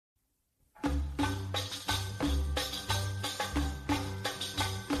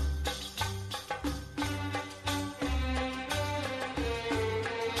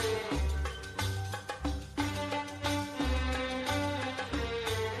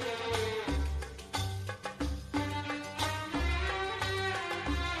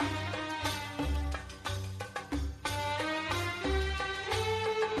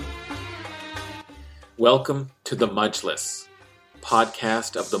Welcome to the Majlis,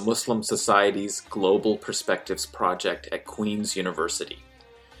 podcast of the Muslim Society's Global Perspectives Project at Queen's University.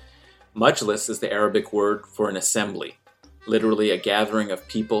 Majlis is the Arabic word for an assembly, literally a gathering of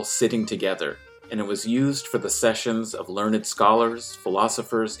people sitting together, and it was used for the sessions of learned scholars,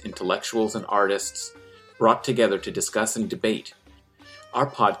 philosophers, intellectuals, and artists brought together to discuss and debate. Our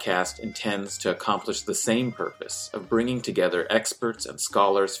podcast intends to accomplish the same purpose of bringing together experts and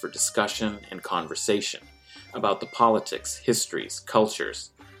scholars for discussion and conversation about the politics, histories,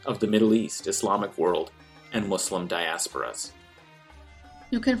 cultures of the Middle East, Islamic world, and Muslim diasporas.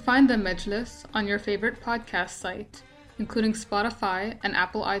 You can find the Majlis on your favorite podcast site, including Spotify and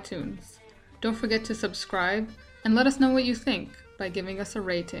Apple iTunes. Don't forget to subscribe and let us know what you think by giving us a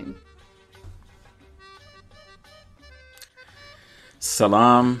rating.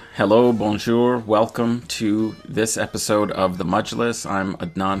 Salam, hello, bonjour, welcome to this episode of The Majlis. I'm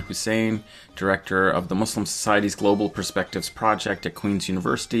Adnan Hussein, Director of the Muslim Society's Global Perspectives Project at Queen's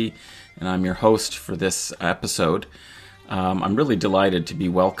University, and I'm your host for this episode. I'm really delighted to be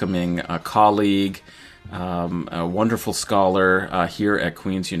welcoming a colleague, a wonderful scholar here at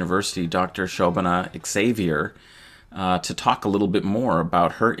Queen's University, Dr. Shobhana Xavier, to talk a little bit more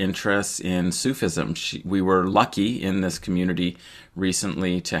about her interests in Sufism. We were lucky in this community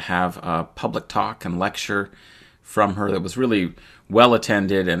recently to have a public talk and lecture from her that was really well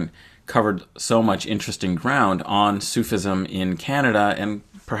attended and covered so much interesting ground on Sufism in Canada and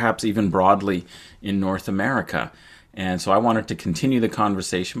perhaps even broadly in North America. And so I wanted to continue the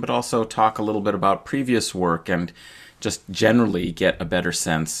conversation, but also talk a little bit about previous work and just generally get a better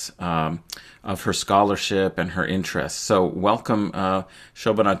sense of her scholarship and her interests. So welcome,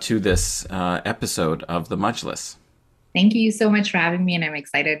 Shobhana, to this episode of the Majlis. Thank you so much for having me, and I'm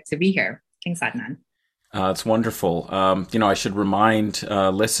excited to be here. Thanks, Adnan. It's wonderful. I should remind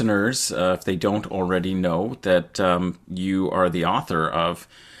listeners, if they don't already know, that you are the author of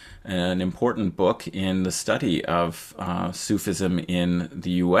an important book in the study of Sufism in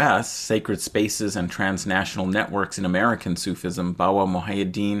the U.S., Sacred Spaces and Transnational Networks in American Sufism, Bawa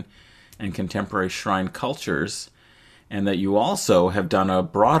Muhayyiddin and Contemporary Shrine Cultures, and that you also have done a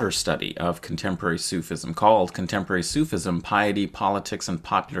broader study of contemporary Sufism called Contemporary Sufism, Piety, Politics, and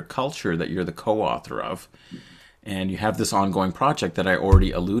Popular Culture that you're the co-author of. And you have this ongoing project that I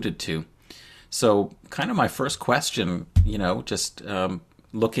already alluded to. So kind of my first question,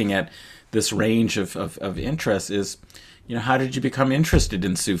 looking at this range of interests is, how did you become interested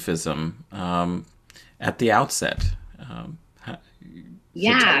in Sufism at the outset?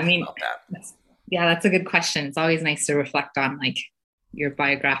 That's a good question. It's always nice to reflect on your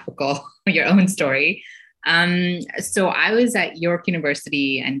your own story. So I was at York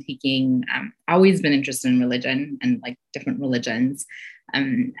University and taking, always been interested in religion and different religions.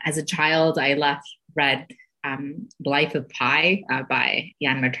 As a child, I read The Life of Pi by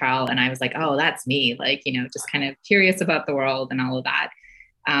Jan Martel, and I was like, oh, that's me, just kind of curious about the world and all of that.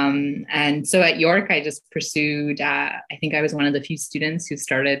 And so at York, I just pursued, I think I was one of the few students who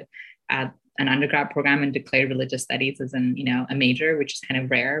started an undergrad program and declared religious studies as a major, which is kind of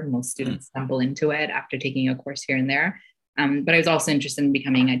rare. Most students stumble into it after taking a course here and there. But I was also interested in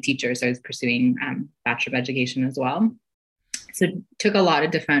becoming a teacher, so I was pursuing Bachelor of Education as well. So took a lot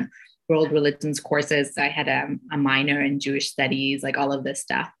of different world religions courses. I had a minor in Jewish studies, all of this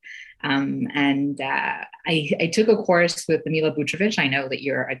stuff. I took a course with Mila Butrovic. I know that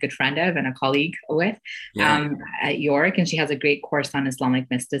you're a good friend of and a colleague with at York, and she has a great course on Islamic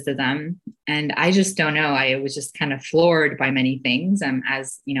mysticism. And I just don't know. I was just kind of floored by many things,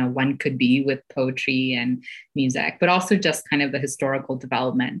 as one could be with poetry and music, but also just kind of the historical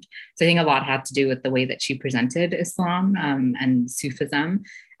development. So I think a lot had to do with the way that she presented Islam and Sufism.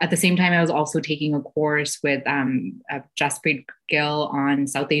 At the same time, I was also taking a course with Jaspreet Gill on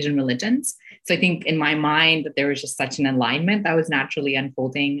South Asian religions. So I think in my mind that there was just such an alignment that was naturally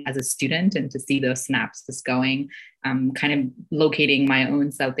unfolding as a student, and to see those synapses going, kind of locating my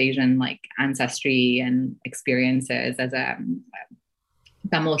own South Asian ancestry and experiences as a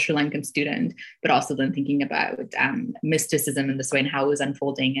Tamil Sri Lankan student, but also then thinking about mysticism in this way and how it was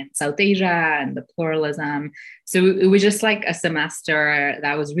unfolding in South Asia and the pluralism. So it was just a semester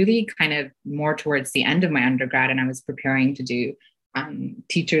that was really kind of more towards the end of my undergrad, and I was preparing to do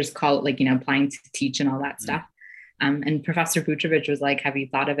teachers call applying to teach and all that stuff. And Professor Butrovic was like, have you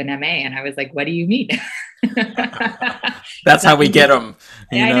thought of an MA? And I was like, what do you mean? That's how we get them.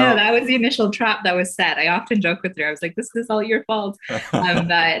 I know, that was the initial trap that was set. I often joke with her. I was like, this is all your fault.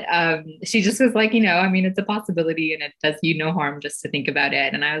 But she just was like, it's a possibility and it does you no harm just to think about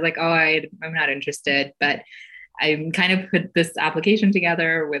it. And I was like, I'm not interested. But I kind of put this application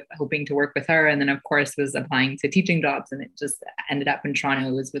together with hoping to work with her. And then, of course, was applying to teaching jobs. And it just ended up in Toronto.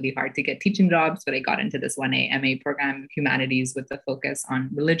 It was really hard to get teaching jobs, but I got into this 1A MA program, humanities, with the focus on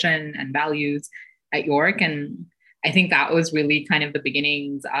religion and values at York. And I think that was really kind of the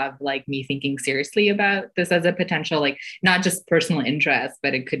beginnings of like me thinking seriously about this as a potential, like not just personal interest,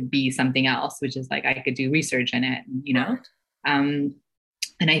 but it could be something else, which is like I could do research in it, you know.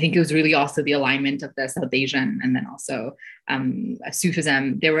 And I think it was really also the alignment of the South Asian and then also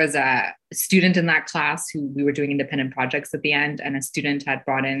Sufism. There was a student in that class who we were doing independent projects at the end, and a student had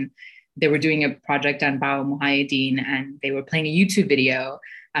brought in, they were doing a project on Bawa Muhyiddin, and they were playing a YouTube video.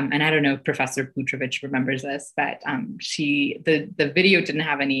 And I don't know if Professor Butrovich remembers this, but the video didn't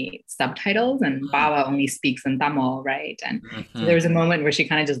have any subtitles, and Bawa only speaks in Tamil, right? And so there was a moment where she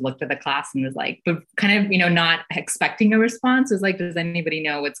kind of just looked at the class and was like, but kind of, you know, not expecting a response. It was like, does anybody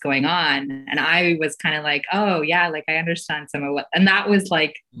know what's going on? And I was kind of like, oh yeah, like I understand some of what, and that was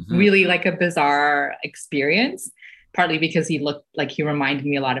like really like a bizarre experience. Partly because he looked like he reminded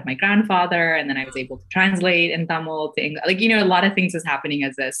me a lot of my grandfather. And then I was able to translate in Tamil to English. Like, you know, a lot of things was happening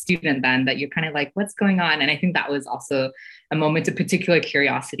as a student then that you're kind of like, what's going on? And I think that was also a moment of particular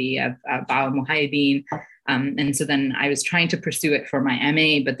curiosity of Bawa Muhyiddin. And so then I was trying to pursue it for my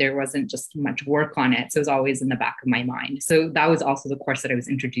MA, but there wasn't just much work on it. So it was always in the back of my mind. So that was also the course that I was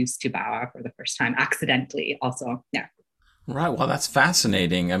introduced to Bawa for the first time, accidentally also. Yeah. Right. Well, that's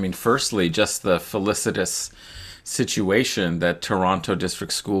fascinating. I mean, firstly, just the felicitous situation that Toronto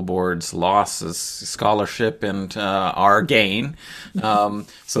District School Board's loss is scholarship and our gain.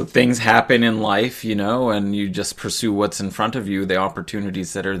 So things happen in life, you know, and you just pursue what's in front of you, the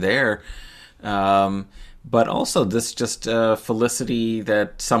opportunities that are there. But also this just felicity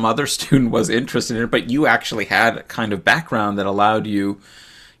that some other student was interested in it, but you actually had a kind of background that allowed you,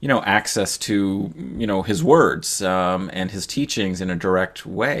 you know, access to, you know, his words and his teachings in a direct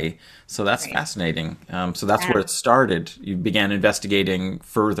way. So that's fascinating. So that's where it started. You began investigating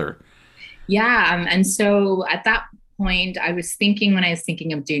further. Yeah. And so at that point, I was thinking when I was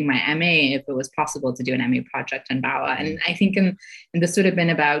thinking of doing my MA, if it was possible to do an MA project in Bawa. And I think and this would have been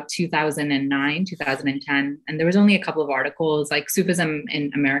about 2009, 2010. And there was only a couple of articles, like Sufism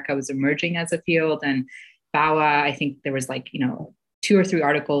in America was emerging as a field. And Bawa, I think there was like, you know, 2 or 3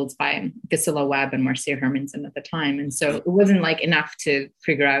 articles by Gisela Webb and Marcia Hermanson at the time. And so it wasn't like enough to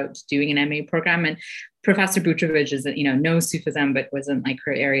figure out doing an MA program. And Professor Butrovich is, you know, knows Sufism, but wasn't like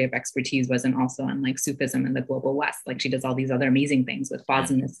her area of expertise wasn't also on like Sufism in the global West. Like she does all these other amazing things with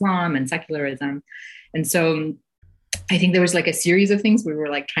Muslim Islam and secularism. And so I think there was like a series of things we were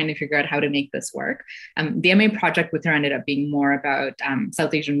like trying to figure out how to make this work. The MA project with her ended up being more about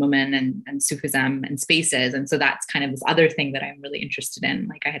South Asian women and Sufism and spaces. And so that's kind of this other thing that I'm really interested in.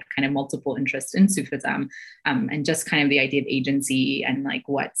 Like I had kind of multiple interests in Sufism and just kind of the idea of agency and like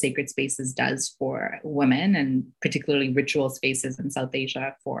what sacred spaces does for women and particularly ritual spaces in South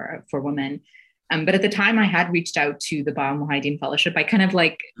Asia for women. But at the time I had reached out to the Bawa Muhyiddin Fellowship. I kind of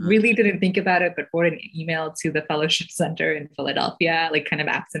like really didn't think about it, but wrote an email to the Fellowship Center in Philadelphia, like kind of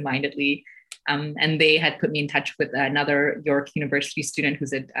absentmindedly. And they had put me in touch with another York University student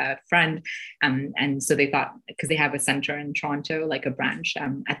who's a friend. And so they thought, because they have a center in Toronto, like a branch.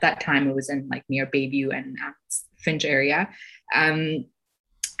 At that time, it was in like near Bayview and Finch area.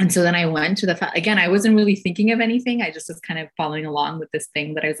 And so then I went to again, I wasn't really thinking of anything. I just was kind of following along with this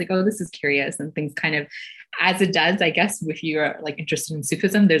thing that I was like, oh, this is curious. And things kind of, as it does, I guess, if you're like interested in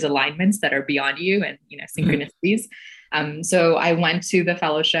Sufism, there's alignments that are beyond you and, you know, synchronicities. So I went to the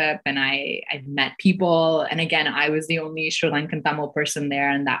fellowship and I met people. And again, I was the only Sri Lankan Tamil person there.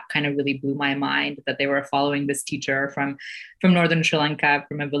 And that kind of really blew my mind that they were following this teacher from Northern Sri Lanka,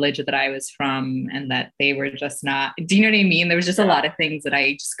 from a village that I was from, and that they were just not, do you know what I mean? There was just a lot of things that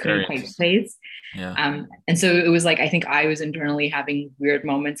I just couldn't quite place. Yeah. And so it was like, I think I was internally having weird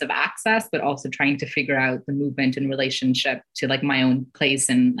moments of access, but also trying to figure out the movement in relationship to like my own place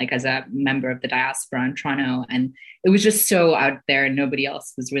and like as a member of the diaspora in Toronto. And it was just so out there and nobody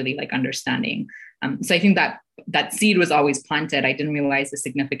else was really like understanding. So I think that seed was always planted. I didn't realize the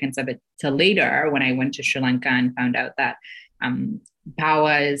significance of it till later when I went to Sri Lanka and found out that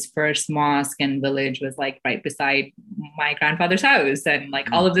Bawa's first mosque and village was like right beside my grandfather's house and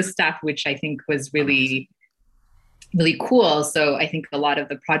like all of this stuff, which I think was really, really cool. So I think a lot of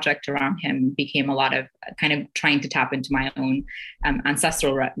the project around him became a lot of kind of trying to tap into my own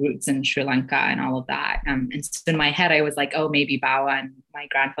ancestral roots in Sri Lanka and all of that. And so in my head, I was like, oh, maybe Bawa and my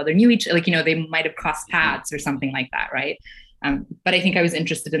grandfather knew each, like, you know, they might have crossed paths or something like that, right? But I think I was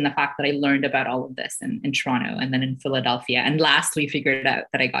interested in the fact that I learned about all of this in Toronto and then in Philadelphia, and lastly figured out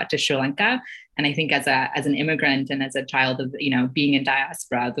that I got to Sri Lanka. And I think as an immigrant and as a child of, being in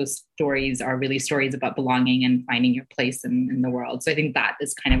diaspora, those stories are really stories about belonging and finding your place in the world. So I think that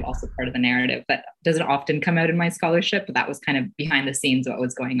is kind of also part of the narrative that doesn't often come out in my scholarship, but that was kind of behind the scenes what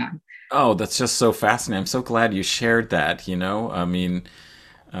was going on. Oh, that's just so fascinating. I'm so glad you shared that, I mean,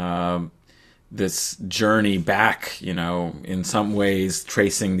 this journey back, in some ways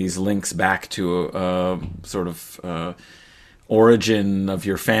tracing these links back to a sort of origin of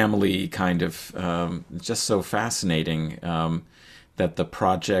your family, kind of just so fascinating that the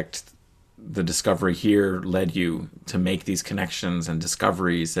project, the discovery here led you to make these connections and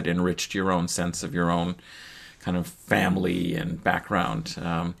discoveries that enriched your own sense of your own kind of family and background.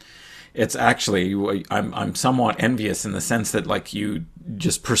 It's actually, I'm somewhat envious in the sense that like you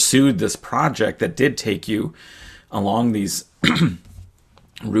just pursued this project that did take you along these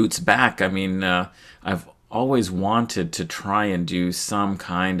roots back. I mean, I've always wanted to try and do some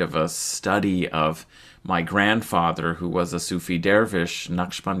kind of a study of my grandfather, who was a Sufi dervish,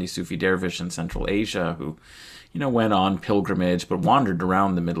 Naqshbandi Sufi dervish in Central Asia, who, went on pilgrimage but wandered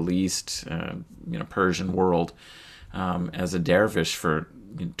around the Middle East, Persian world as a dervish for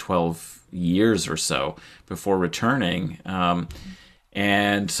 12 years or so before returning.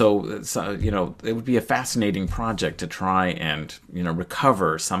 And so, it would be a fascinating project to try and,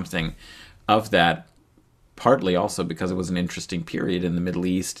 recover something of that, partly also because it was an interesting period in the Middle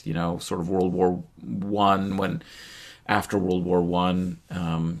East, sort of World War One, when after World War One,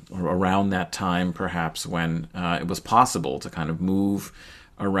 or around that time, perhaps, when it was possible to kind of move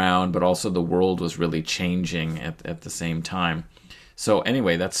around, but also the world was really changing at the same time. So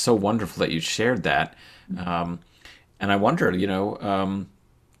anyway, that's so wonderful that you shared that. And I wonder,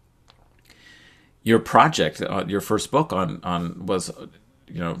 your project, your first book on was,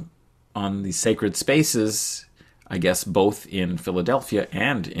 on the sacred spaces, I guess, both in Philadelphia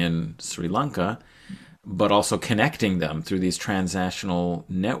and in Sri Lanka, but also connecting them through these transnational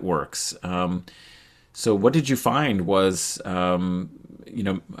networks. So what did you find was, in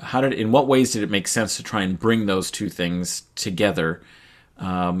what ways did it make sense to try and bring those two things together?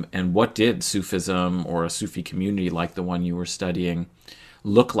 And what did Sufism or a Sufi community like the one you were studying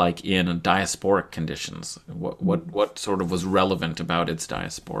look like in diasporic conditions? What sort of was relevant about its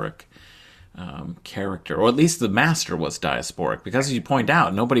diasporic character? Or at least the master was diasporic, because as you point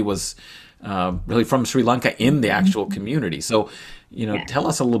out, nobody was really from Sri Lanka in the actual community. So, tell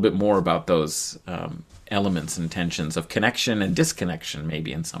us a little bit more about those elements and tensions of connection and disconnection,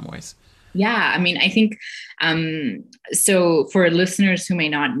 maybe in some ways. Yeah, I mean, I think, so for listeners who may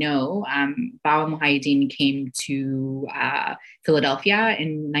not know, Bawa Muhyiddin came to Philadelphia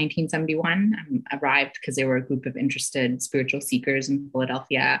in 1971, arrived because they were a group of interested spiritual seekers in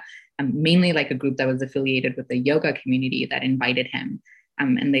Philadelphia, mainly like a group that was affiliated with the yoga community that invited him.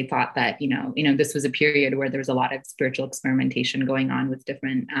 And they thought that, this was a period where there was a lot of spiritual experimentation going on with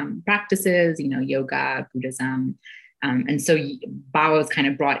different practices, yoga, Buddhism. And so Bawa was kind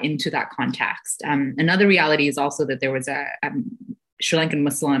of brought into that context. Another reality is also that there was a Sri Lankan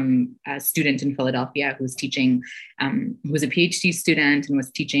Muslim student in Philadelphia who was teaching, who was a PhD student and was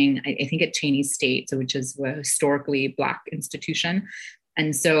teaching, I think, at Cheney State, which is a historically Black institution.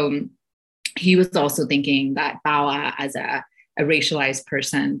 And so he was also thinking that Bawa, as a racialized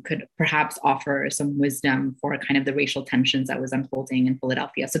person, could perhaps offer some wisdom for kind of the racial tensions that was unfolding in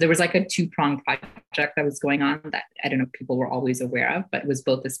Philadelphia. So there was like a two-pronged project that was going on that, I don't know, people were always aware of, but it was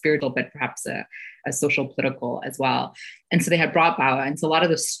both a spiritual, but perhaps a social political as well. And so they had brought Bawa. And so a lot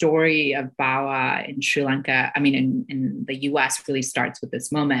of the story of Bawa in Sri Lanka, I mean, in the US, really starts with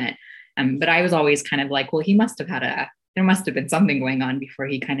this moment. But I was always kind of like, well, there must have been something going on before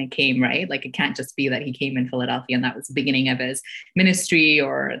he kind of came, right? Like, it can't just be that he came in Philadelphia and that was the beginning of his ministry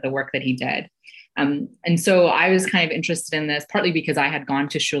or the work that he did. And so I was kind of interested in this, partly because I had gone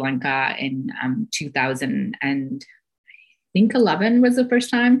to Sri Lanka in 2000 and I think 11 was the first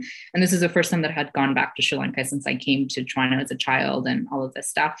time. And this is the first time that I had gone back to Sri Lanka since I came to Toronto as a child and all of this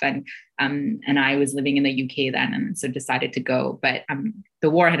stuff. And I was living in the UK then, and so decided to go. But the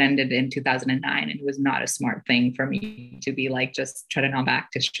war had ended in 2009, and it was not a smart thing for me to be like, just treading on back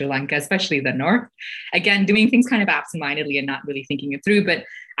to Sri Lanka, especially the north. Again, doing things kind of absentmindedly and not really thinking it through. But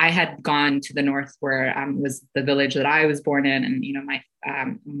I had gone to the north where was the village that I was born in. And,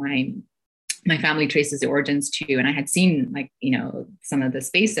 my family traces the origins too. And I had seen some of the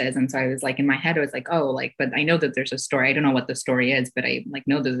spaces. And so I was like, in my head, I was like, oh, but I know that there's a story. I don't know what the story is, but I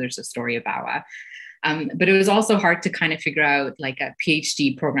know that there's a story of Bawa. But it was also hard to kind of figure out like a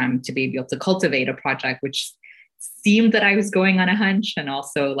PhD program to be able to cultivate a project, which seemed that I was going on a hunch, and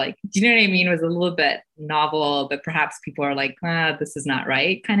also like, do you know what I mean? It was a little bit novel, but perhaps people are like, this is not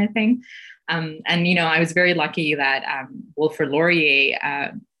right kind of thing. And, I was very lucky that Wilfrid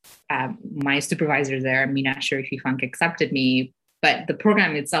Laurier, my supervisor there, Mina Sharifi Funk, accepted me. But the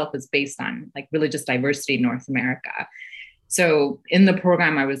program itself is based on like religious diversity in North America. So in the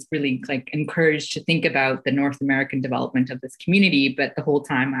program, I was really like encouraged to think about the North American development of this community. But the whole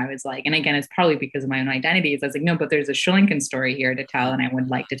time I was like, and again, it's probably because of my own identities. I was like, no, but there's a Sri Lankan story here to tell, and I would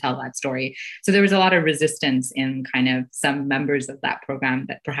like to tell that story. So there was a lot of resistance in kind of some members of that program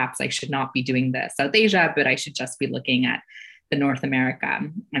that perhaps I should not be doing the South Asia, but I should just be looking at the North America.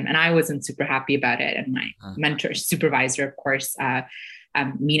 And I wasn't super happy about it. And my mentor, supervisor, of course,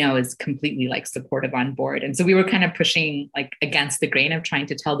 Mino is completely like supportive on board. And so we were kind of pushing like against the grain of trying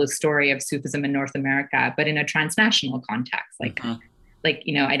to tell the story of Sufism in North America, but in a transnational context.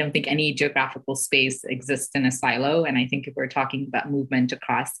 I don't think any geographical space exists in a silo. And I think if we're talking about movement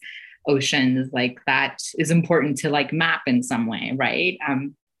across oceans, like that is important to like map in some way, right?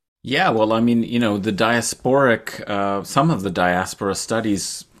 Yeah, well, I mean, the diasporic, some of the diaspora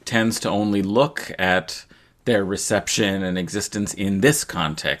studies tends to only look at their reception and existence in this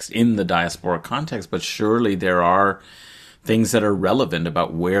context, in the diaspora context, but surely there are things that are relevant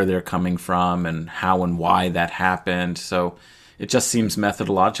about where they're coming from and how and why that happened. So it just seems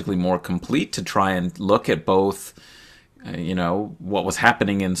methodologically more complete to try and look at both, what was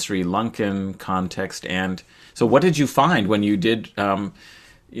happening in Sri Lankan context. And so what did you find when you did,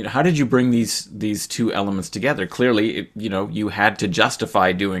 how did you bring these two elements together? Clearly, you had to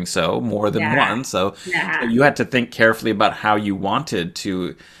justify doing so more than one. So you had to think carefully about how you wanted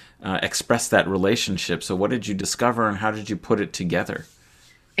to express that relationship. So what did you discover and how did you put it together?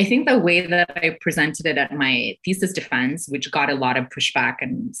 I think the way that I presented it at my thesis defense, which got a lot of pushback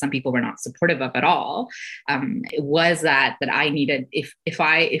and some people were not supportive of at all, was that I needed, if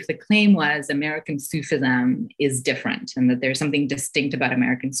the claim was American Sufism is different and that there's something distinct about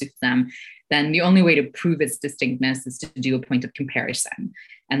American Sufism, then the only way to prove its distinctness is to do a point of comparison.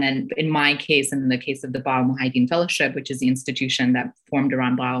 And then in my case, and in the case of the Bawa Muhyiddin Fellowship, which is the institution that formed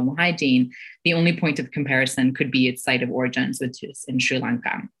around Bawa Muhyiddin, the only point of comparison could be its site of origins, which is in Sri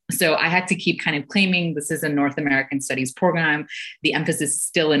Lanka. So I had to keep kind of claiming this is a North American studies program. The emphasis is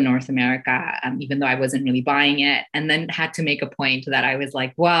still in North America, even though I wasn't really buying it. And then had to make a point that I was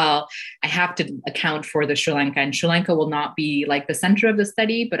like, well, I have to account for the Sri Lanka, and Sri Lanka will not be like the center of the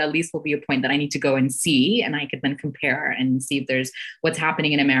study, but at least will be a point that I need to go and see. And I could then compare and see if there's what's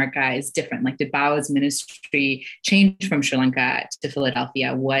happening in America is different. Like, did Bawa's ministry change from Sri Lanka to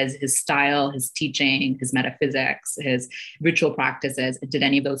Philadelphia? Was his style, his teaching, his metaphysics, his ritual practices, did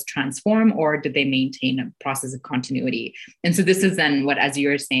any of those transform, or did they maintain a process of continuity? And so this is then what, as you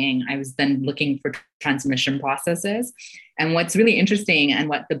were saying, I was then looking for transmission processes. And what's really interesting and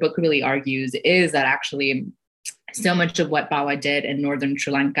what the book really argues is that actually so much of what Bawa did in northern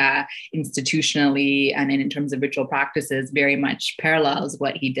Sri Lanka institutionally and in terms of ritual practices very much parallels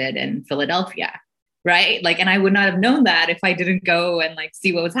what he did in Philadelphia. Right? Like, and I would not have known that if I didn't go and like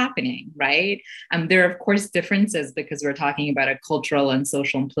see what was happening. Right? There are of course differences because we're talking about a cultural and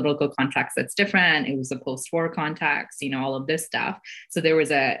social and political context that's different. It was a post-war context, all of this stuff. So there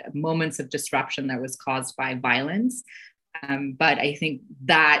was a moments of disruption that was caused by violence. But I think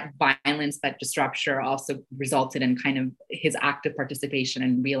that violence, that disruption also resulted in kind of his active participation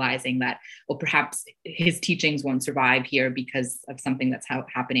and realizing that, well, perhaps his teachings won't survive here because of something that's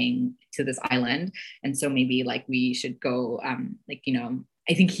happening to this island. And so maybe like we should go,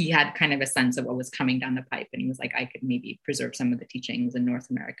 I think he had kind of a sense of what was coming down the pipe. And he was like, I could maybe preserve some of the teachings in North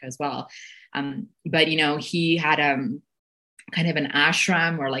America as well. But he had kind of an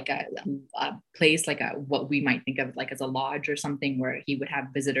ashram or like a place, like what we might think of like as a lodge or something, where he would have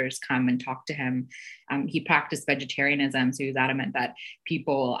visitors come and talk to him. He practiced vegetarianism, so he was adamant that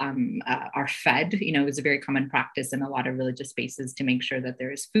people are fed. It was a very common practice in a lot of religious spaces to make sure that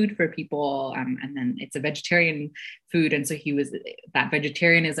there is food for people, and then it's a vegetarian food. And so that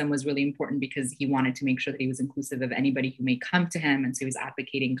vegetarianism was really important because he wanted to make sure that he was inclusive of anybody who may come to him. And so he was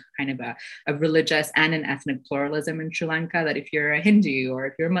advocating kind of a religious and an ethnic pluralism in Sri Lanka, that if you're a Hindu or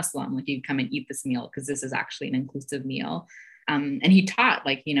if you're a Muslim, like you come and eat this meal because this is actually an inclusive meal. And he taught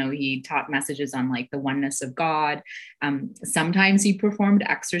he taught messages on like the oneness of God. Sometimes he performed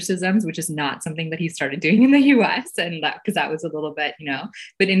exorcisms, which is not something that he started doing in the US, and because that was a little bit,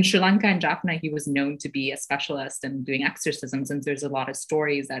 but in Sri Lanka and Jaffna, he was known to be a specialist in doing exorcisms. And there's a lot of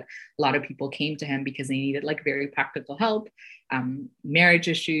stories that a lot of people came to him because they needed like very practical help, marriage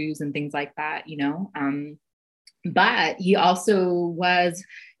issues and things like that, But he also was,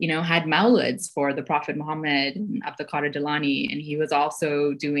 had maulids for the Prophet Muhammad and Abdul Qadir Jilani, and he was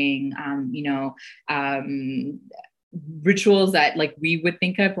also doing, rituals that like we would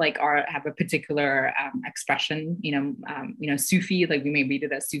think of like are have a particular expression, Sufi, like we may read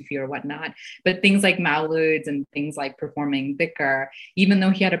it as Sufi or whatnot, but things like maulids and things like performing dhikr, even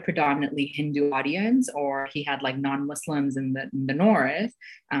though he had a predominantly Hindu audience, or he had like non-Muslims in the north,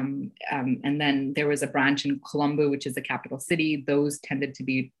 and then there was a branch in Colombo, which is the capital city. Those tended to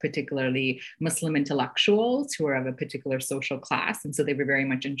be particularly Muslim intellectuals who were of a particular social class, and so they were very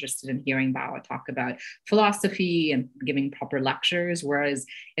much interested in hearing Bawa talk about philosophy and giving proper lectures, whereas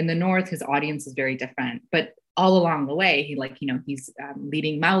in the north his audience is very different. But all along the way he's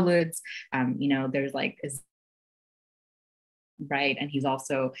leading maulids, there's like right, and he's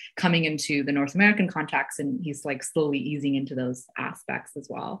also coming into the North American context, and he's like slowly easing into those aspects as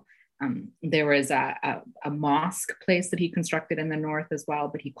well. There was a mosque place that he constructed in the north as well,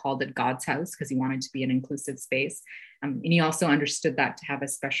 but he called it God's house because he wanted to be an inclusive space. And he also understood that to have a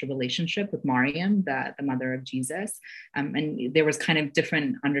special relationship with Mariam, the mother of Jesus. And there was kind of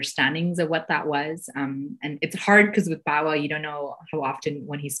different understandings of what that was. And it's hard because with Bawa, you don't know how often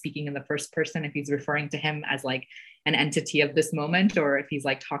when he's speaking in the first person, if he's referring to him as like an entity of this moment, or if he's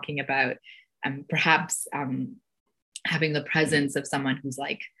like talking about perhaps having the presence of someone who's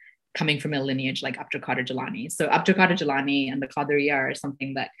like coming from a lineage like Abdul Qadir Jilani. So Abdul Qadir Jilani and the Qadiriya are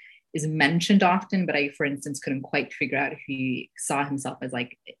something that is mentioned often, but I, for instance, couldn't quite figure out if he saw himself as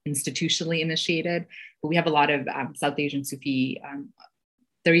like institutionally initiated. But we have a lot of South Asian Sufi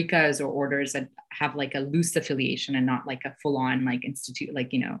tariqas or orders that have like a loose affiliation and not like a full-on like institute,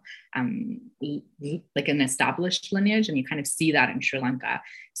 like like an established lineage, and you kind of see that in Sri Lanka.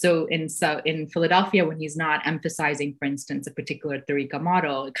 So in Philadelphia, when he's not emphasizing, for instance, a particular tariqa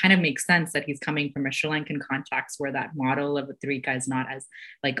model, it kind of makes sense that he's coming from a Sri Lankan context where that model of a tariqa is not as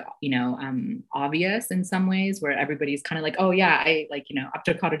like obvious in some ways, where everybody's kind of like, oh yeah, I like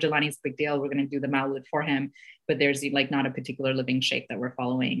Abdul Qadir Jilani's big deal, we're going to do the Mawlid for him, but there's like not a particular living sheikh that we're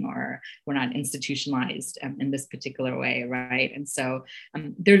following, or we're not institutionalized in this particular way, right? And so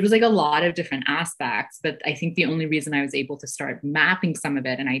there was like a lot of different aspects, but I think the only reason I was able to start mapping some of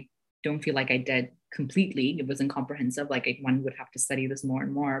it, and I don't feel like I did completely, it wasn't comprehensive, like one would have to study this more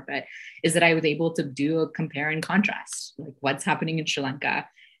and more, but is that I was able to do a compare and contrast, like what's happening in Sri Lanka,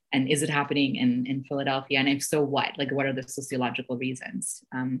 and is it happening in Philadelphia? And if so, what? Like, what are the sociological reasons?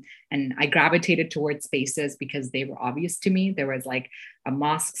 And I gravitated towards spaces because they were obvious to me. There was like a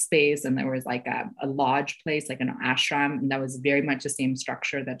mosque space, and there was like a lodge place, like an ashram. And that was very much the same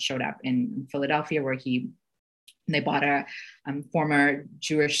structure that showed up in Philadelphia, where they bought a former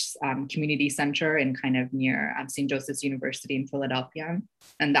Jewish community center in kind of near St. Joseph's University in Philadelphia.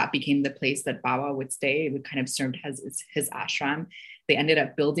 And that became the place that Bawa would stay. It would kind of served as his ashram. They ended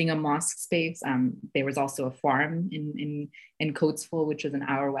up building a mosque space. There was also a farm in Coatesville, which is an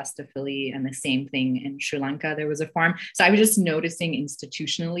hour west of Philly, and the same thing in Sri Lanka. There was a farm. So I was just noticing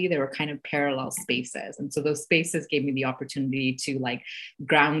institutionally there were kind of parallel spaces, and so those spaces gave me the opportunity to like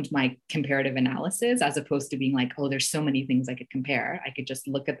ground my comparative analysis, as opposed to being like, oh, there's so many things I could compare. I could just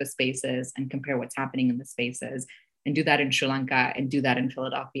look at the spaces and compare what's happening in the spaces, and do that in Sri Lanka and do that in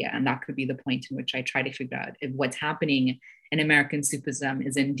Philadelphia. And that could be the point in which I try to figure out if what's happening in American Sufism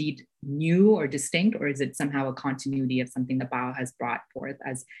is indeed new or distinct, or is it somehow a continuity of something that Bao has brought forth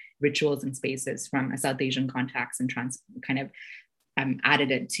as rituals and spaces from a South Asian context and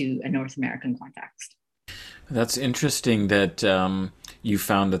added it to a North American context. That's interesting that you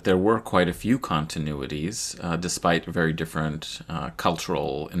found that there were quite a few continuities, despite very different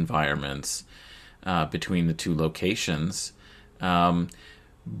cultural environments between the two locations.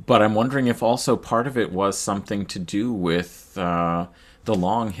 But I'm wondering if also part of it was something to do with the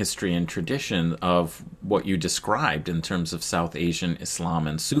long history and tradition of what you described in terms of South Asian Islam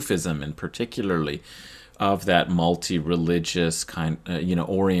and Sufism, and particularly of that multi-religious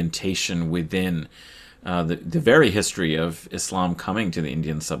orientation within the very history of Islam coming to the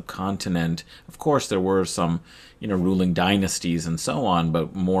Indian subcontinent. Of course, there were some, ruling dynasties and so on,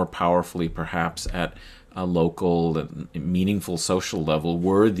 but more powerfully, perhaps at a local and meaningful social level,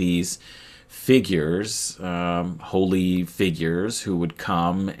 were these figures, holy figures, who would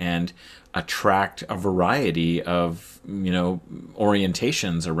come and attract a variety of,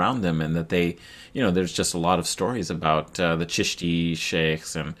 orientations around them, and that they, there's just a lot of stories about the Chishti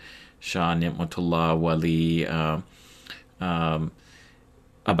sheikhs and Shah Ni'matullah Wali,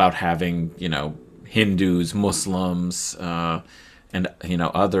 about having, Hindus, Muslims, and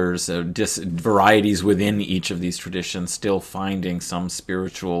others, varieties within each of these traditions, still finding some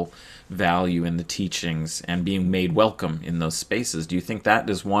spiritual value in the teachings and being made welcome in those spaces. Do you think that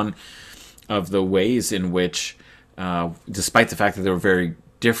is one of the ways in which, despite the fact that there were very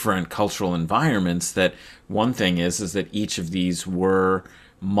different cultural environments, that one thing is that each of these were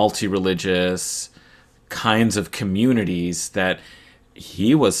multi-religious kinds of communities, that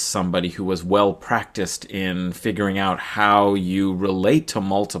he was somebody who was well practiced in figuring out how you relate to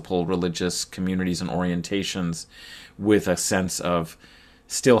multiple religious communities and orientations with a sense of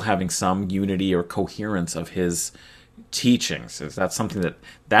still having some unity or coherence of his teachings? Is that something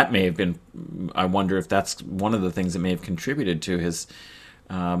that may have been, I wonder if that's one of the things that may have contributed to his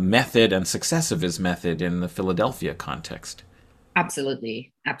method and success of his method in the Philadelphia context?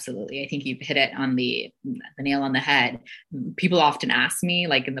 Absolutely. Absolutely. I think you've hit it on the nail on the head. People often ask me,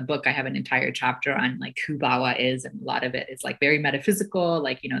 like in the book, I have an entire chapter on like who Bawa is. And a lot of it is like very metaphysical,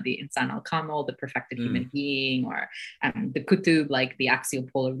 like, the Insan al-Kamil, the perfected human being, or the Kutub, like the axial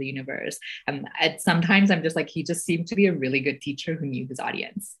pole of the universe. Sometimes I'm just like, he just seemed to be a really good teacher who knew his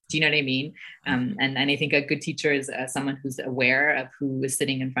audience. Do you know what I mean? And I think a good teacher is someone who's aware of who is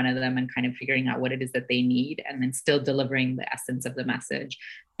sitting in front of them and kind of figuring out what it is that they need, and then still delivering the essence of the message,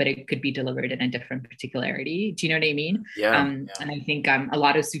 but it could be delivered in a different particularity. Do you know what I mean? Yeah. And I think a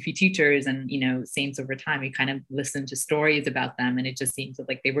lot of Sufi teachers and, saints over time, we kind of listen to stories about them, and it just seems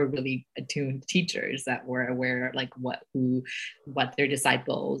like they were really attuned teachers that were aware like what their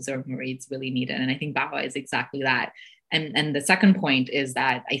disciples or murids really needed. And I think Bawa is exactly that. And the second point is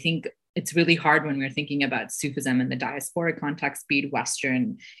that I think it's really hard when we're thinking about Sufism in the diaspora context, be it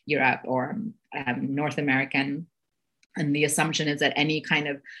Western Europe or North American. And the assumption is that any kind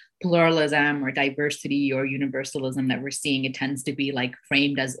of pluralism or diversity or universalism that we're seeing, it tends to be like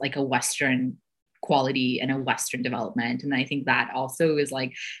framed as like a Western quality and a Western development. And I think that also is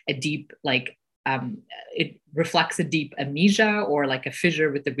like a deep, like, it reflects a deep amnesia or like a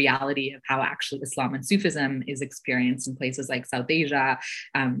fissure with the reality of how actually Islam and Sufism is experienced in places like South Asia,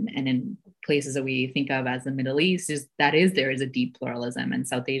 and in places that we think of as the Middle East. There is a deep pluralism, and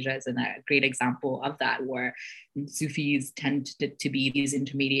South Asia is a great example of that, where Sufis tend to be these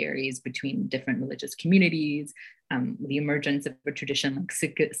intermediaries between different religious communities. The emergence of a tradition like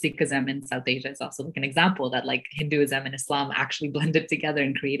Sikhism in South Asia is also like an example that like Hinduism and Islam actually blended together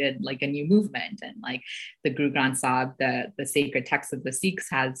and created like a new movement. And like the Guru Granth Sahib, the sacred text of the Sikhs,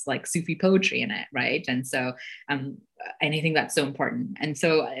 has like Sufi poetry in it, right? And so and I think that's so important. And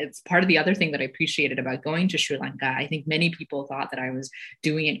so it's part of the other thing that I appreciated about going to Sri Lanka. I think many people thought that I was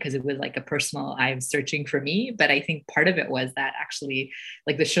doing it because it was like a personal, I was searching for me. But I think part of it was that actually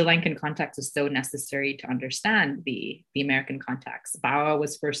like the Sri Lankan context is so necessary to understand the American context. Bawa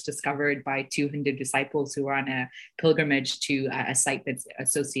was first discovered by two Hindu disciples who were on a pilgrimage to a site that's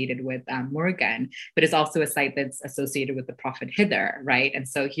associated with Murugan, but it's also a site that's associated with the Prophet Hither, right? And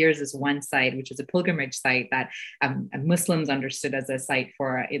so here's this one site, which is a pilgrimage site that Muslims understood as a site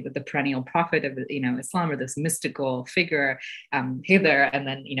for the perennial prophet of Islam, or this mystical figure, Hither, and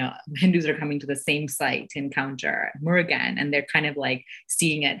then Hindus are coming to the same site to encounter Murugan, and they're kind of like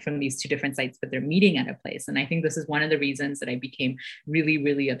seeing it from these two different sites, but they're meeting at a place. And I think this is one of the reasons that I became really,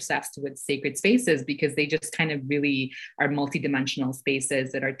 really obsessed with sacred spaces, because they just kind of really are multidimensional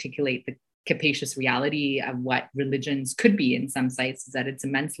spaces that articulate the capacious reality of what religions could be in some sites, is that it's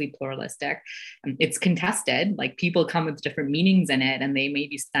immensely pluralistic. It's contested, like people come with different meanings in it, and they may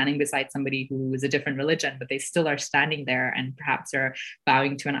be standing beside somebody who is a different religion, but they still are standing there and perhaps are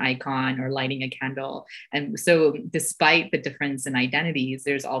bowing to an icon or lighting a candle. And so despite the difference in identities,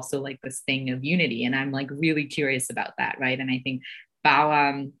 there's also like this thing of unity. And I'm like really curious about that, right? And I think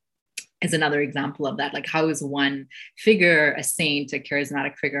Bawa is another example of that. Like, how is one figure, a saint, a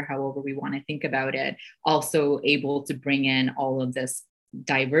charismatic figure, however we want to think about it, also able to bring in all of this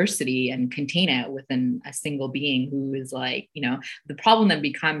diversity and contain it within a single being who is like, the problem that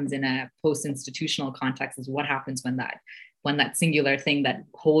becomes in a post-institutional context is what happens when that singular thing that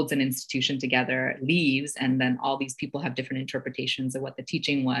holds an institution together leaves, and then all these people have different interpretations of what the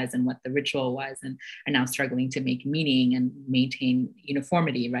teaching was and what the ritual was, and are now struggling to make meaning and maintain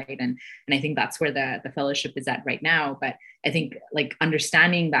uniformity, right? And I think that's where the fellowship is at right now. But I think like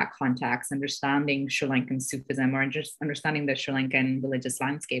understanding that context, understanding Sri Lankan Sufism, or just understanding the Sri Lankan religious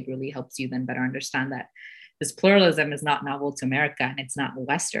landscape really helps you then better understand that this pluralism is not novel to America, and it's not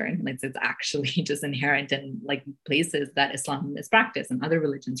Western. It's actually just inherent in like places that Islam is practiced and other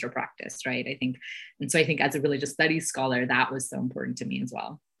religions are practiced, right? I think as a religious studies scholar, that was so important to me as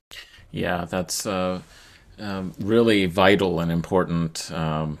well. Yeah, that's really vital and important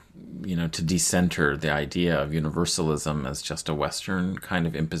to decenter the idea of universalism as just a Western kind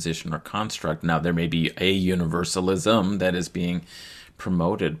of imposition or construct. Now, there may be a universalism that is being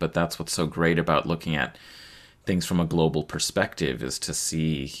promoted, but that's what's so great about looking at things from a global perspective, is to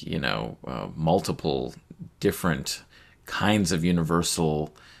see, multiple different kinds of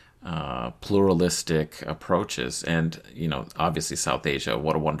universal pluralistic approaches. And, obviously South Asia,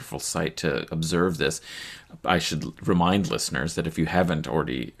 what a wonderful site to observe this. I should remind listeners that if you haven't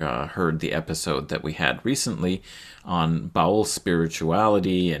already heard the episode that we had recently on Baul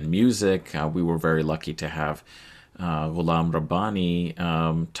spirituality and music, we were very lucky to have Ghulam Rabbani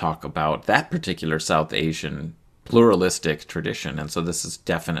talk about that particular South Asian pluralistic tradition. And so this is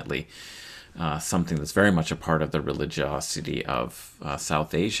definitely something that's very much a part of the religiosity of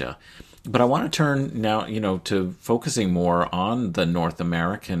South Asia. But I want to turn now, to focusing more on the North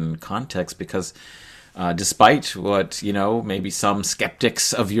American context, because despite what, maybe some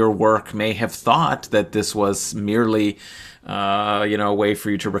skeptics of your work may have thought, that this was merely, a way for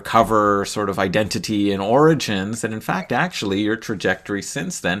you to recover sort of identity and origins, and in fact, actually, your trajectory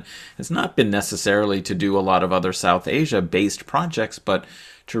since then has not been necessarily to do a lot of other South Asia-based projects, but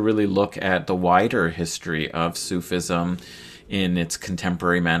to really look at the wider history of Sufism in its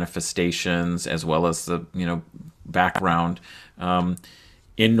contemporary manifestations, as well as the background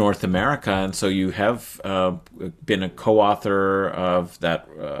in North America. And so you have been a co-author of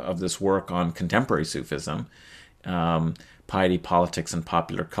this work on contemporary Sufism, piety, politics, and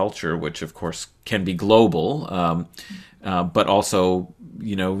popular culture, which of course can be global, but also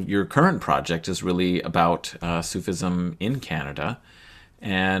your current project is really about Sufism in Canada.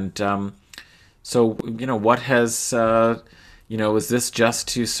 And so, what has, is this just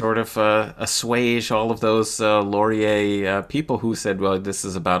to sort of assuage all of those Laurier people who said, well, this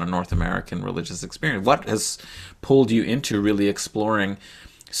is about a North American religious experience? What has pulled you into really exploring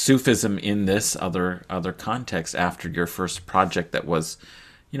Sufism in this other context after your first project that was,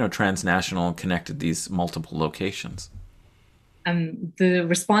 transnational and connected these multiple locations? The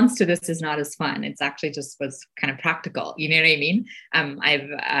response to this is not as fun. It's actually just was kind of practical. You know what I mean?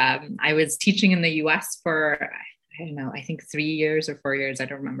 I was teaching in the US for, I don't know, I think 3 years or 4 years. I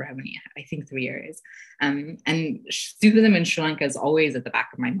don't remember how many, I think 3 years. And Sufism in Sri Lanka is always at the back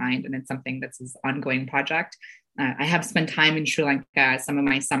of my mind. And it's something that's an ongoing project. I have spent time in Sri Lanka, some of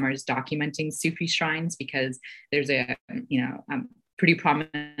my summers documenting Sufi shrines, because there's a, pretty prominent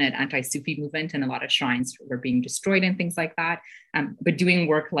anti-Sufi movement, and a lot of shrines were being destroyed and things like that. But doing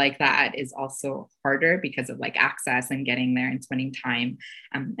work like that is also harder because of like access and getting there and spending time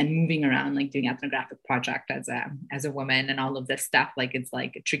and moving around, like doing ethnographic project as a woman and all of this stuff. Like it's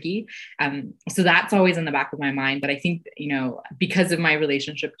like tricky. So that's always in the back of my mind. But I think, because of my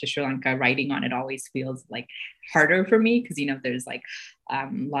relationship to Sri Lanka, writing on it always feels like harder for me, because, there's like a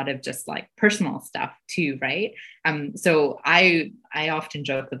lot of just like personal stuff too, right? So I often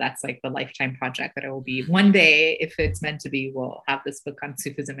joke that that's like the lifetime project that I will be one day, if it's meant to be, we'll have this book on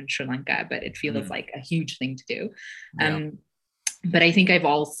Sufism in Sri Lanka, but it feels like a huge thing to do. Yeah. But I think I've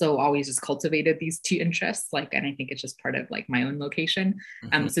also always just cultivated these two interests, and I think it's just part of like my own location.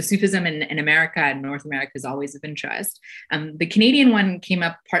 So Sufism in America and North America is always of interest. The Canadian one came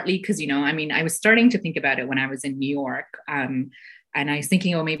up partly because, I was starting to think about it when I was in New York. And I was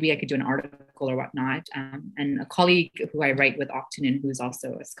thinking, oh, maybe I could do an article or whatnot. And a colleague who I write with often, and who's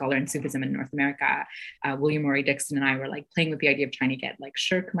also a scholar in Sufism in North America, William Murray Dixon, and I were like playing with the idea of trying to get like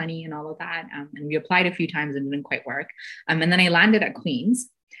shirk money and all of that. And we applied a few times and it didn't quite work. And then I landed at Queen's.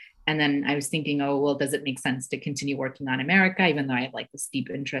 And then I was thinking, oh, well, does it make sense to continue working on America, even though I have like this deep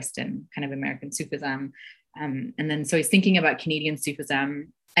interest in kind of American Sufism? And then so I was thinking about Canadian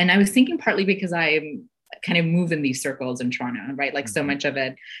Sufism. And I was thinking partly because I kind of move in these circles in Toronto, right? Like so much of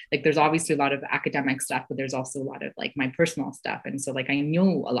it, like there's obviously a lot of academic stuff, but there's also a lot of like my personal stuff. And so like I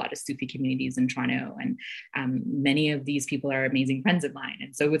know a lot of Sufi communities in Toronto, and many of these people are amazing friends of mine.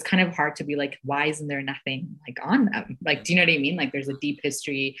 And so it was kind of hard to be like, why isn't there nothing like on them? Like, do you know what I mean? Like there's a deep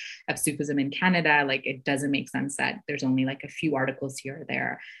history of Sufism in Canada. Like it doesn't make sense that there's only like a few articles here or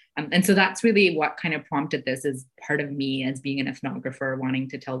there. And so that's really what kind of prompted this, is part of me as being an ethnographer, wanting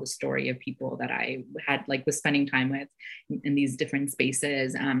to tell the story of people that I was spending time with in these different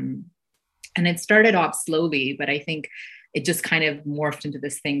spaces. And it started off slowly, but I think it just kind of morphed into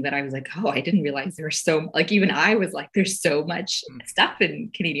this thing that I was like, oh, I didn't realize there was so, like, even I was like, there's so much stuff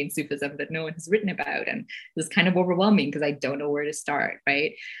in Canadian Sufism that no one has written about. And it was kind of overwhelming because I don't know where to start,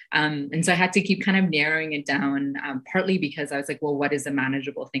 right? And so I had to keep kind of narrowing it down, partly because I was like, well, what is a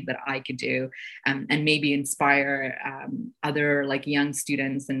manageable thing that I could do, and maybe inspire other like young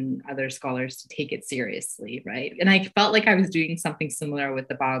students and other scholars to take it seriously, right? And I felt like I was doing something similar with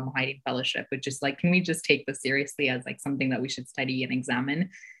the Baba Muhaideen Fellowship, which is like, can we just take this seriously as like something that we should study and examine?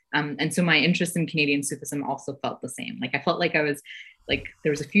 And so my interest in Canadian Sufism also felt the same. Like I felt like I was like,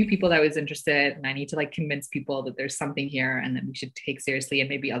 there was a few people that I was interested, and I need to like convince people that there's something here and that we should take seriously, and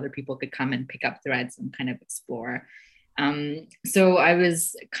maybe other people could come and pick up threads and kind of explore. So I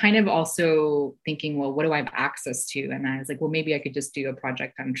was kind of also thinking, well, what do I have access to? And I was like, well, maybe I could just do a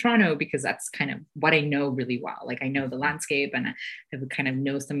project on Toronto, because that's kind of what I know really well. Like I know the landscape, and I kind of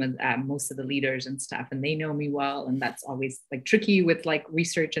know some of most of the leaders and stuff, and they know me well. And that's always like tricky with like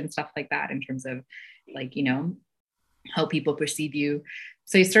research and stuff like that in terms of like, you know, how people perceive you.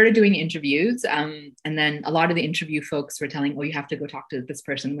 So I started doing interviews, and then a lot of the interview folks were telling, oh, you have to go talk to this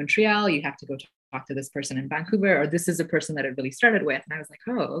person in Montreal, you have to go talk to this person in Vancouver, or this is a person that I really started with. And I was like,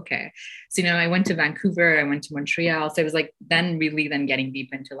 oh, okay. So, you know, I went to Vancouver, I went to Montreal. So I was like, then really then getting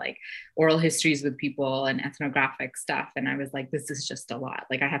deep into like oral histories with people and ethnographic stuff. And I was like, this is just a lot.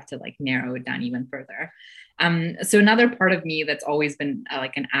 Like I have to like narrow it down even further. So another part of me that's always been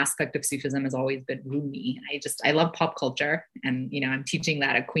like an aspect of Sufism has always been Rumi. I love pop culture, and you know, I'm teaching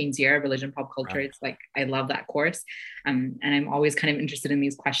that at Queen's Year, religion pop culture. Right. It's like I love that course, and I'm always kind of interested in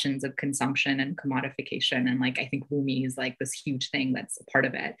these questions of consumption and commodification, and like I think Rumi is like this huge thing that's a part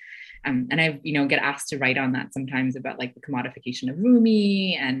of it. And I, you know, get asked to write on that sometimes about like the commodification of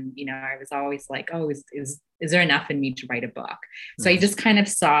Rumi, and you know, I was always like, oh, is there enough in me to write a book? So I just kind of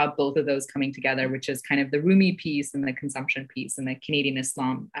saw both of those coming together, which is kind of the Rumi piece and the consumption piece and the Canadian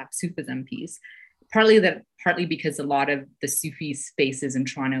Islam Sufism piece. Partly because a lot of the Sufi spaces in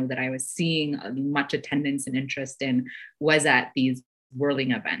Toronto that I was seeing much attendance and interest in was at these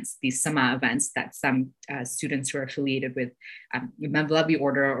whirling events, these Sama events that some students who are affiliated with Mevlevi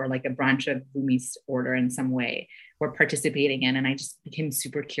order or like a branch of Rumi's order in some way were participating in. And I just became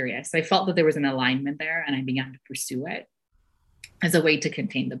super curious. So I felt that there was an alignment there, and I began to pursue it as a way to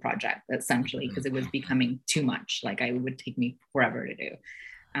contain the project, essentially, because it was becoming too much. Like it would take me forever to do.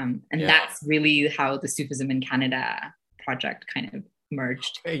 That's really how the Sufism in Canada project kind of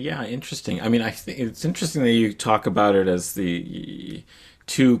merged. Yeah, interesting. I mean, I think it's interesting that you talk about it as the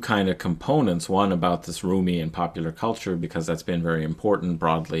two kind of components. One about this Rumi and popular culture, because that's been very important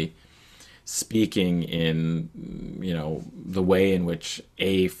broadly speaking in, you know, the way in which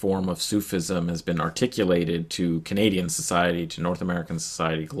a form of Sufism has been articulated to Canadian society, to North American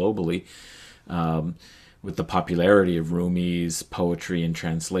society globally, with the popularity of Rumi's poetry and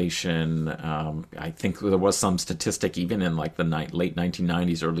translation. I think there was some statistic even in like the late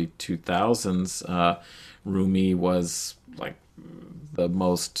 1990s, early 2000s, Rumi was like the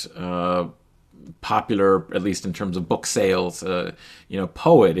most popular, at least in terms of book sales, you know,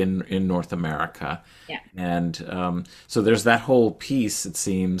 poet in North America. Yeah. And so there's that whole piece, it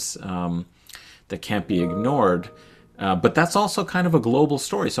seems, that can't be ignored. But that's also kind of a global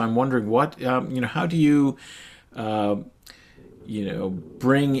story. So I'm wondering what, you know, how do you, you know,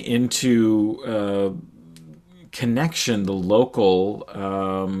 bring into connection the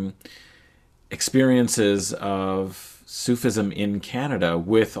local experiences of Sufism in Canada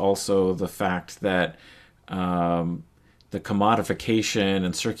with also the fact that the commodification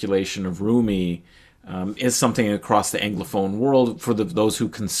and circulation of Rumi is something across the Anglophone world for those who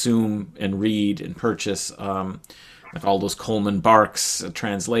consume and read and purchase like all those Coleman Barks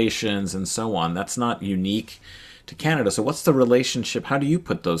translations and so on. That's not unique to Canada. So what's the relationship? How do you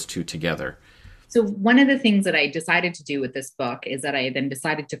put those two together? So one of the things that I decided to do with this book is that I then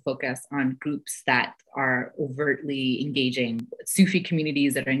decided to focus on groups that are overtly engaging, Sufi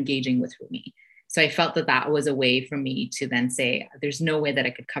communities that are engaging with Rumi. So I felt that that was a way for me to then say, there's no way that I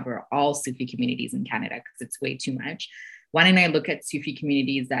could cover all Sufi communities in Canada because it's way too much. Why don't I look at Sufi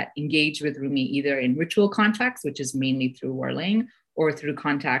communities that engage with Rumi either in ritual context, which is mainly through whirling, or through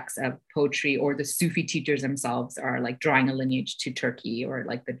contacts of poetry, or the Sufi teachers themselves are like drawing a lineage to Turkey, or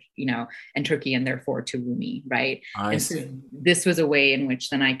like the, you know, and Turkey and therefore to Rumi, right? And so this was a way in which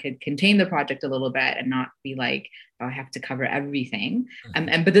then I could contain the project a little bit and not be like, oh, I have to cover everything.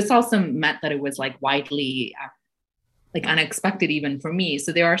 But this also meant that it was like widely like unexpected even for me.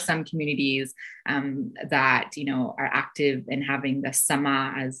 So there are some communities that, you know, are active in having the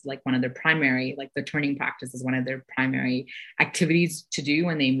sama as like one of their primary, like the turning practice is one of their primary activities to do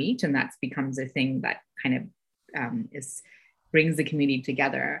when they meet. And that becomes a thing that kind of is brings the community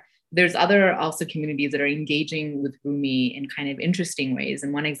together. There's other also communities that are engaging with Rumi in kind of interesting ways.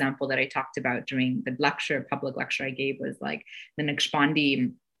 And one example that I talked about during the public lecture I gave, was like the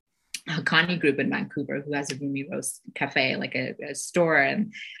Naqshbandi Haqqani group in Vancouver, who has a Rumi Roast Cafe, like a store,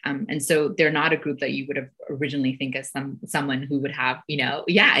 and so they're not a group that you would have originally think as someone who would have,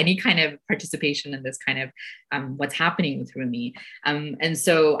 any kind of participation in this kind of what's happening with Rumi. And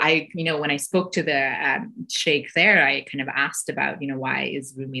so I, when I spoke to the sheikh there, I kind of asked about, why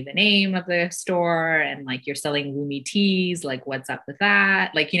is Rumi the name of the store, and like you're selling Rumi teas, like what's up with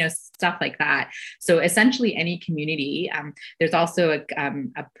that, like stuff like that. So essentially, any community. There's also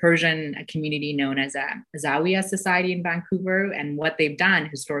a Persian community known as a Zawiya Society in Vancouver. And what they've done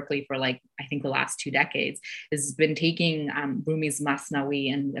historically for I think the last 2 decades has been taking Rumi's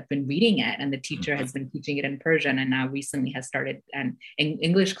Masnawi and have been reading it. And the teacher has been teaching it in Persian, and now recently has started an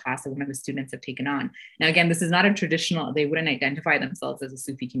English class that one of the students have taken on. Now, again, this is not a traditional, they wouldn't identify themselves as a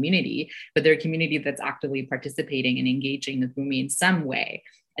Sufi community, but they're a community that's actively participating and engaging with Rumi in some way.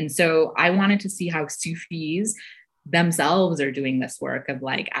 And so I wanted to see how Sufis themselves are doing this work of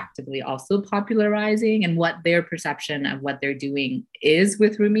actively also popularizing, and what their perception of what they're doing is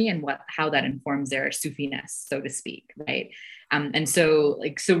with Rumi, and how that informs their Sufiness, so to speak, right? And so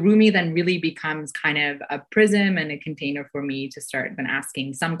Rumi then really becomes kind of a prism and a container for me to start then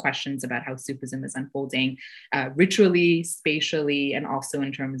asking some questions about how Sufism is unfolding ritually, spatially, and also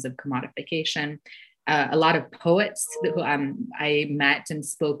in terms of commodification. A lot of poets who I met and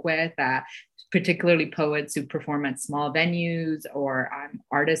spoke with, particularly poets who perform at small venues, or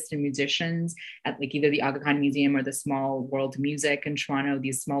artists and musicians at either the Aga Khan Museum or the Small World Music in Toronto,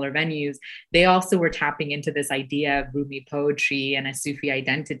 these smaller venues. They also were tapping into this idea of Rumi poetry and a Sufi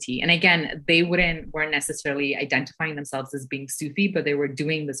identity. And again, they weren't necessarily identifying themselves as being Sufi, but they were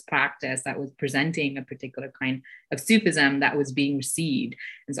doing this practice that was presenting a particular kind of Sufism that was being received.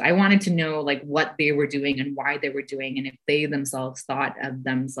 And so I wanted to know what they were doing and why they were doing, and if they themselves thought of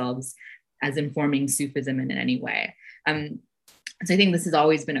themselves as informing Sufism in any way. So I think this has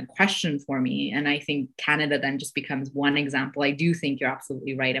always been a question for me. And I think Canada then just becomes one example. I do think you're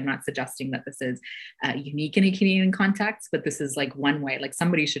absolutely right. I'm not suggesting that this is unique in a Canadian context, but this is one way,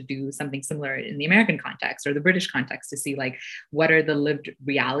 somebody should do something similar in the American context or the British context to see what are the lived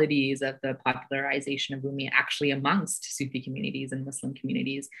realities of the popularization of Rumi actually amongst Sufi communities and Muslim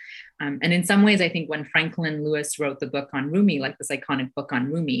communities. And in some ways, I think when Franklin Lewis wrote the book on Rumi, this iconic book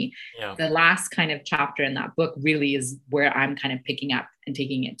on Rumi, the last kind of chapter in that book really is where I'm kind of picking up and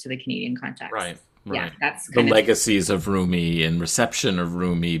taking it to the Canadian context. Right. Yeah, that's the legacies of Rumi and reception of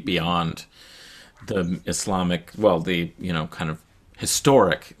Rumi beyond the Islamic, kind of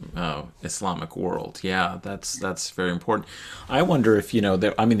historic Islamic world. Yeah, that's very important. I wonder if,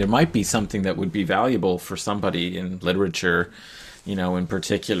 there might be something that would be valuable for somebody in literature, in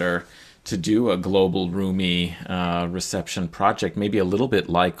particular, to do a global Rumi reception project, maybe a little bit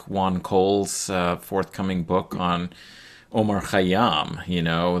like Juan Cole's forthcoming book on Omar Khayyam,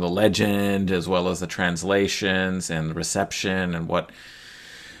 the legend as well as the translations and the reception, and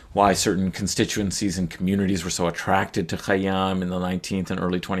why certain constituencies and communities were so attracted to Khayyam in the 19th and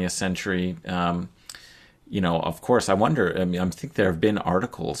early 20th century. Of course, I wonder, I think there have been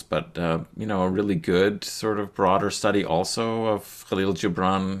articles, but, a really good sort of broader study also of Khalil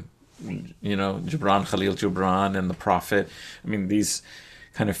Gibran, Khalil Gibran and the Prophet. These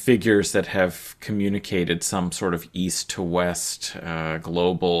kind of figures that have communicated some sort of east to west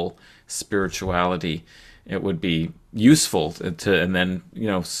global spirituality. It would be useful and then,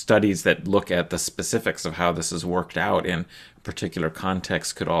 studies that look at the specifics of how this has worked out in a particular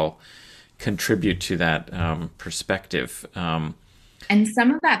context could all contribute to that perspective. And some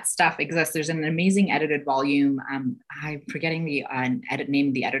of that stuff exists. There's an amazing edited volume. I'm forgetting the name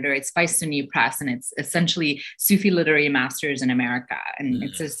of the editor. It's by Sunni Press, and it's essentially Sufi literary masters in America. And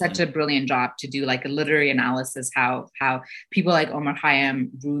it's such a brilliant job to do a literary analysis, how people like Omar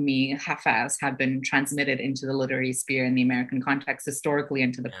Khayyam, Rumi, Hafez have been transmitted into the literary sphere in the American context historically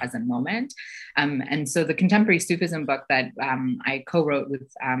into the present moment. And so the contemporary Sufism book that I co-wrote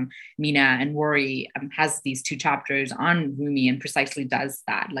with Mina and Rory has these 2 chapters on Rumi, and precisely does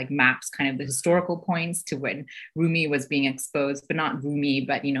that, maps kind of the historical points to when Rumi was being exposed, but not Rumi,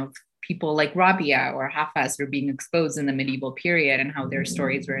 but people like Rabia or Hafez were being exposed in the medieval period, and how their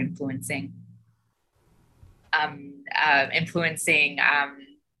stories were influencing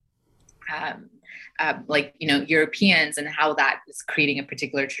Europeans and how that is creating a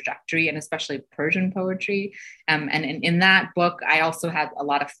particular trajectory, and especially Persian poetry. And in that book, I also had a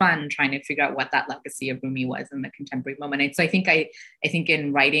lot of fun trying to figure out what that legacy of Rumi was in the contemporary moment. And so I think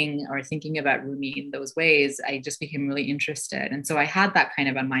in writing or thinking about Rumi in those ways, I just became really interested. And so I had that kind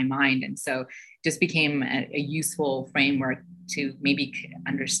of on my mind. And so it just became a useful framework to maybe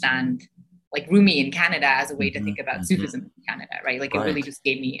understand like Rumi in Canada as a way to think about Sufism in Canada, right? Like it really just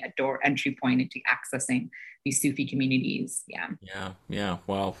gave me a entry point into accessing these Sufi communities. Yeah.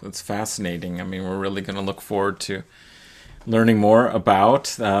 Well, it's fascinating. I mean, we're really going to look forward to learning more about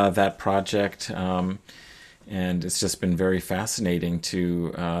that project. And it's just been very fascinating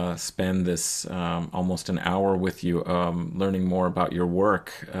to spend this almost an hour with you, learning more about your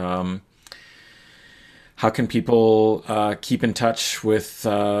work. How can people keep in touch with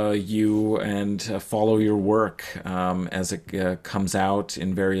you and follow your work as it comes out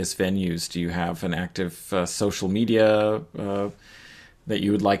in various venues? Do you have an active social media that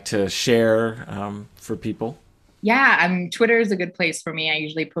you would like to share for people? Yeah, Twitter is a good place for me. I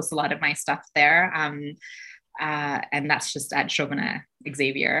usually post a lot of my stuff there. And that's just at Shobhana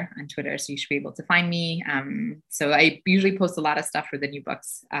Xavier on Twitter. So you should be able to find me. So I usually post a lot of stuff for the New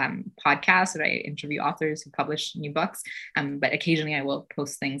Books podcast, where I interview authors who publish new books. But occasionally I will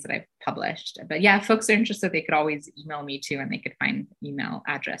post things that I've published. But yeah, if folks are interested, they could always email me too, and they could find email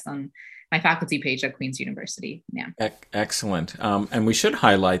address on my faculty page at Queen's University. Yeah. Excellent. And we should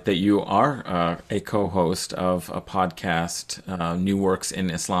highlight that you are a co-host of a podcast, New Works in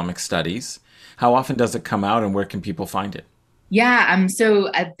Islamic Studies. How often does it come out, and where can people find it? Yeah, so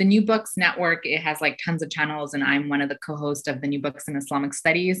at the New Books Network, it has like tons of channels, and I'm one of the co-hosts of the New Books in Islamic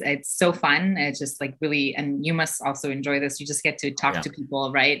Studies. It's so fun. It's just like really, and you must also enjoy this. You just get to talk to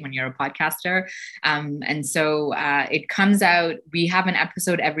people, right, when you're a podcaster. And so it comes out, we have an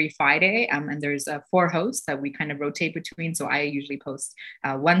episode every Friday, and there's 4 hosts that we kind of rotate between. So I usually post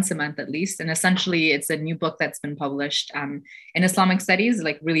once a month at least. And essentially, it's a new book that's been published in Islamic Studies,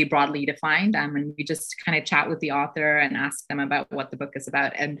 like really broadly defined. And we just kind of chat with the author and ask them about what the book is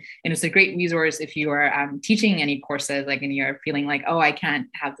about. And it's a great resource if you are teaching any courses, like, and you're feeling like, oh, I can't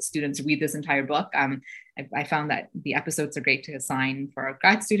have the students read this entire book. I found that the episodes are great to assign for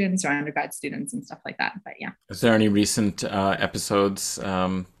grad students or undergrad students and stuff like that. But yeah. Is there any recent episodes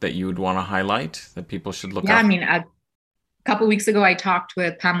that you would want to highlight that people should look up? Yeah, I mean, a couple of weeks ago, I talked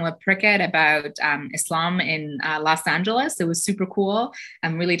with Pamela Prickett about Islam in Los Angeles. It was super cool.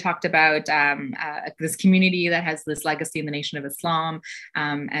 Really talked about this community that has this legacy in the Nation of Islam.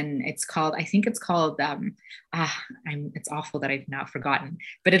 And it's called, it's awful that I've now forgotten,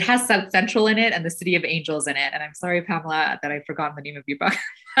 but it has South Central in it and the City of Angels in it. And I'm sorry, Pamela, that I've forgotten the name of your book.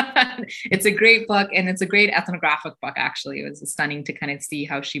 It's a great book, and it's a great ethnographic book, actually. It was stunning to kind of see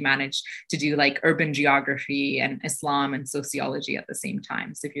how she managed to do like urban geography and Islam and sociology at the same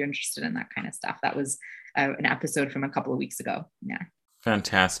time. So if you're interested in that kind of stuff, that was an episode from a couple of weeks ago. Yeah.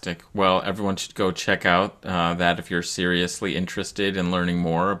 Fantastic. Well, everyone should go check out that if you're seriously interested in learning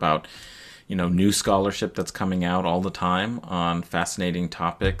more about, new scholarship that's coming out all the time on fascinating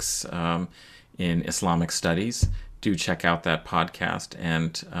topics in Islamic studies. Do check out that podcast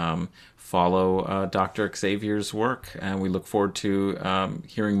and follow Dr. Xavier's work. And we look forward to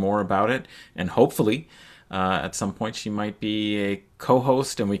hearing more about it. And hopefully, at some point, she might be a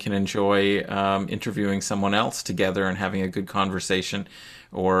co-host, and we can enjoy interviewing someone else together and having a good conversation,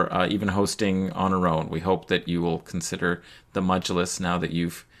 or even hosting on her own. We hope that you will consider the Majlis, now that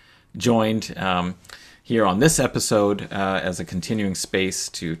you've joined here on this episode, as a continuing space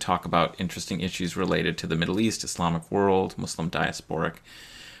to talk about interesting issues related to the Middle East, Islamic world, Muslim diasporic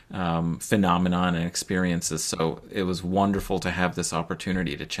phenomenon and experiences. So it was wonderful to have this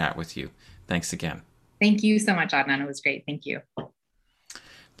opportunity to chat with you. Thanks again. Thank you so much, Adnan. It was great. Thank you.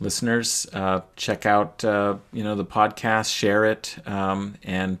 Listeners, check out the podcast, share it,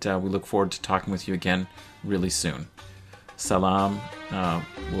 and we look forward to talking with you again really soon. Salam.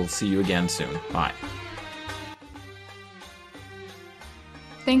 We'll see you again soon. Bye.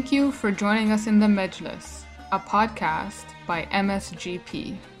 Thank you for joining us in the Majlis, a podcast by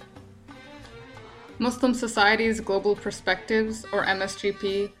MSGP. Muslim Society's Global Perspectives, or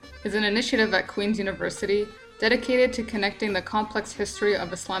MSGP, is an initiative at Queen's University dedicated to connecting the complex history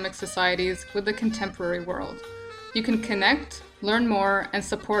of Islamic societies with the contemporary world. You can connect, learn more, and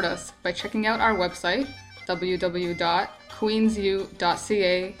support us by checking out our website,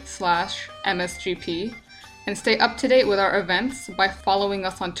 www.queensu.ca/MSGP, and stay up to date with our events by following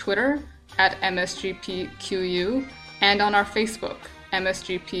us on Twitter at MSGPQU and on our Facebook,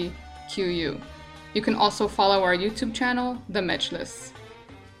 MSGPQU. You can also follow our YouTube channel, The Majlis.